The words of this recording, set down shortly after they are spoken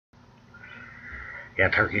Yeah,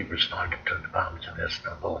 Turkey responded to the bombs in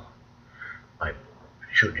Istanbul by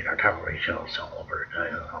shooting artillery shells all over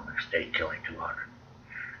the Islamic State, killing 200.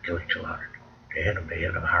 Killing 200. They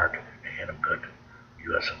hit them hard, they hit them good.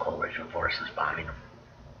 U.S. and coalition forces bombing them.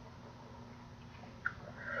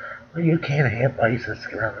 Well, you can't have ISIS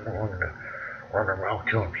running around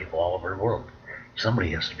killing people all over the world.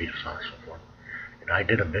 Somebody has to be responsible for it. And I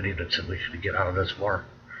did a video that said we should get out of this war.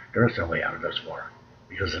 There is no way out of this war.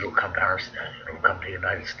 Because it'll come to it'll come to the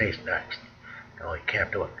United States next. No, you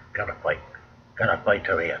can't do it. Gotta fight. Gotta fight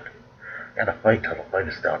till the end. Gotta fight till the fight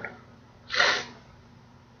is done.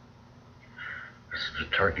 This is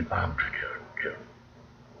the Turkey bomb to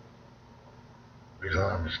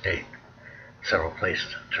Islamic State. Several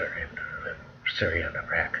places in Syria and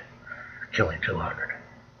Iraq. Killing 200.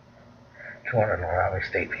 200 Islamic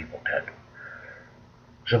State people dead.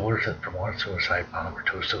 Similar to from one suicide bomb or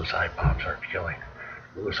two suicide bombs are killing.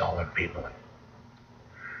 Lose all the people.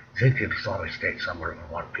 You think the Islamic State somewhere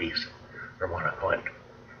would want peace, or want to quit,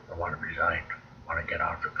 or want to resign, want to get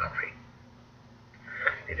out of the country.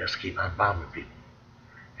 They just keep on bombing people.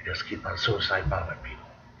 They just keep on suicide bombing people.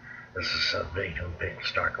 This is a big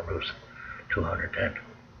stark news. 200 dead.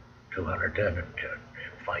 200 dead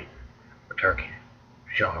in fight with Turkey.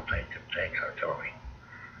 Shell tanks, artillery.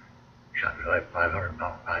 Shot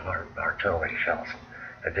 500 artillery shells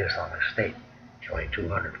at the Islamic State. Killing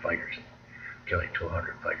 200 fighters. Killing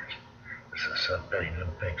 200 fighters. This is a big new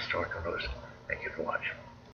historical news. Thank you for watching.